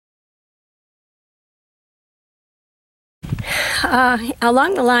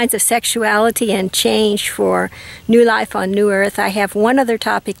Along the lines of sexuality and change for New Life on New Earth, I have one other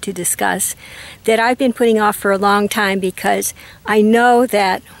topic to discuss that I've been putting off for a long time because I know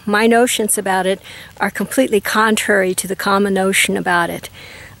that my notions about it are completely contrary to the common notion about it.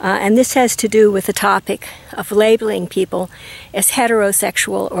 And this has to do with the topic of labeling people as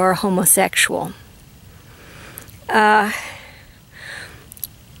heterosexual or homosexual. In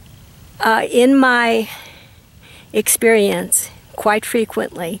my experience, quite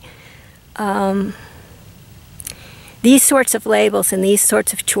frequently, these sorts of labels and these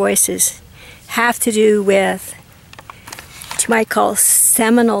sorts of choices have to do with what you might call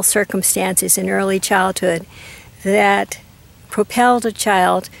seminal circumstances in early childhood that propelled a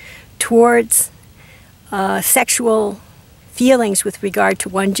child towards sexual feelings with regard to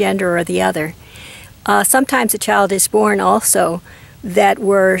one gender or the other. Sometimes a child is born also that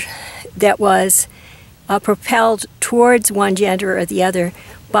was propelled towards one gender or the other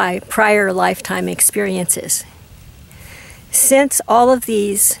by prior lifetime experiences. Since all of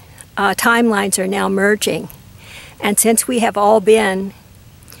these timelines are now merging, and since we have all been,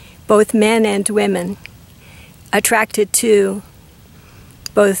 both men and women, attracted to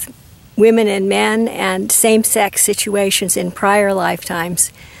both women and men and same-sex situations in prior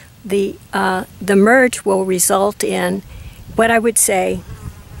lifetimes, the merge will result in what I would say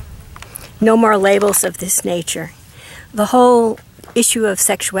no more labels of this nature. The whole issue of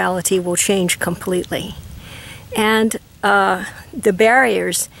sexuality will change completely. And the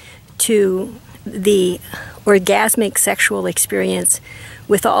barriers to the orgasmic sexual experience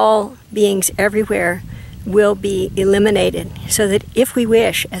with all beings everywhere will be eliminated, so that if we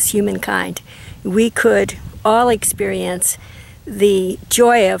wish, as humankind, we could all experience the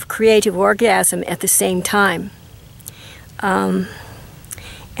joy of creative orgasm at the same time.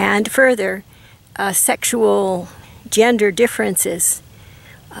 And further, sexual gender differences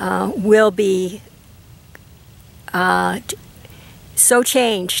will be so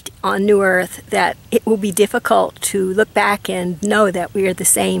changed on New Earth that it will be difficult to look back and know that we are the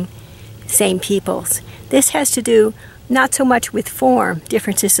same peoples. This has to do not so much with form,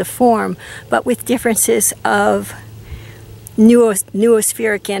 differences of form, but with differences of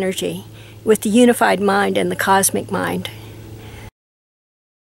noospheric energy, with the unified mind and the cosmic mind.